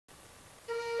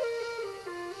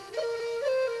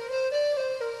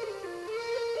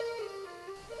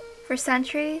For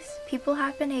centuries, people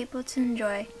have been able to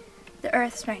enjoy the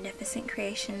Earth's magnificent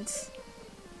creations.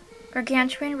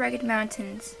 Gargantuan rugged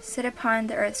mountains sit upon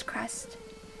the Earth's crust,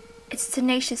 its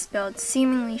tenacious build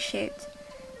seemingly shaped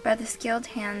by the skilled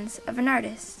hands of an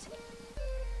artist,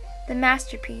 the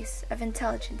masterpiece of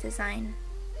intelligent design.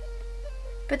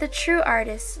 But the true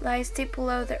artist lies deep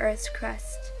below the Earth's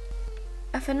crust,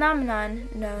 a phenomenon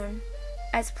known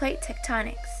as plate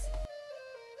tectonics.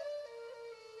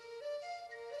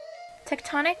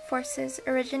 Tectonic forces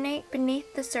originate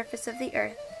beneath the surface of the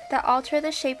Earth that alter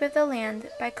the shape of the land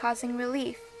by causing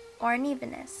relief or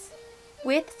unevenness.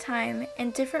 With time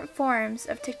and different forms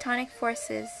of tectonic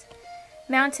forces,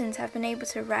 mountains have been able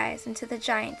to rise into the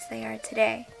giants they are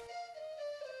today.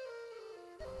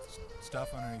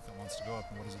 Stuff underneath it wants to go up,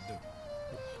 and what does it do?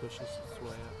 It pushes its way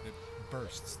up. It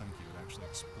bursts, thank you. It actually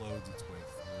explodes its way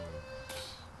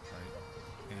through,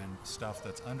 right? And stuff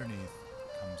that's underneath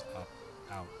comes up,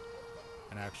 out,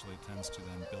 and actually tends to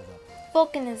then build up.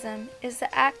 Volcanism is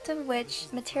the act of which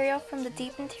material from the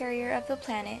deep interior of the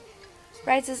planet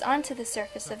rises onto the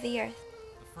surface of the Earth.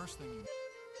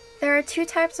 There are two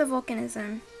types of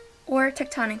volcanism, or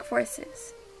tectonic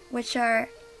forces, which are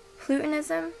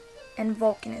Plutonism and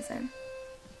volcanism.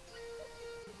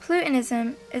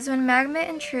 Plutonism is when magma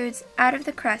intrudes out of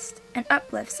the crust and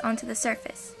uplifts onto the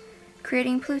surface,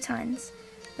 creating plutons,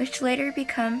 which later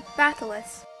become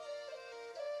batholiths.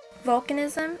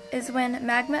 Volcanism is when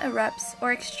magma erupts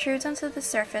or extrudes onto the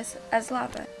surface as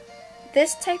lava.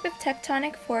 This type of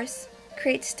tectonic force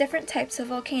creates different types of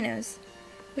volcanoes,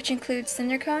 which include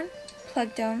cinder cone,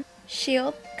 plug dome,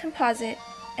 shield, composite,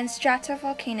 and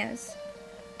stratovolcanoes,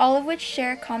 all of which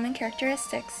share common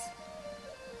characteristics.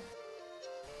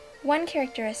 One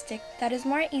characteristic that is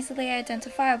more easily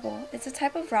identifiable is the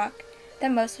type of rock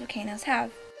that most volcanoes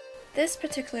have. This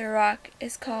particular rock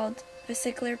is called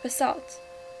vesicular basalt.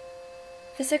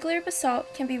 Vesicular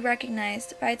basalt can be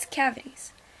recognized by its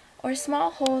cavities, or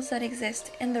small holes that exist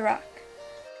in the rock.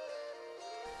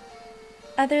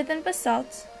 Other than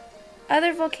basalt,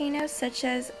 other volcanoes such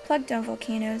as plug dome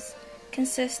volcanoes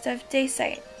consist of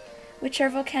dacite, which are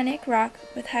volcanic rock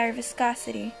with higher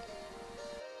viscosity.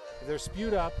 They're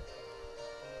spewed up,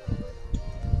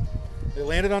 they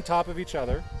landed on top of each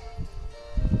other,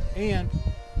 and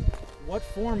what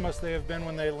form must they have been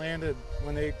when they landed,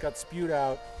 when they got spewed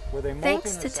out? Were they molten?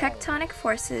 Thanks to tectonic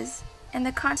forces and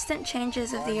the constant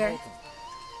changes of the Earth,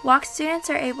 walk students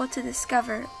are able to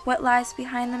discover what lies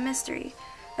behind the mystery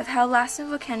of how Lassen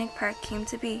Volcanic Park came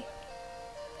to be.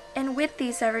 And with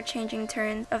these ever-changing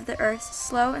turns of the Earth's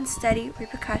slow and steady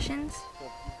repercussions,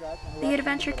 the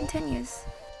adventure continues.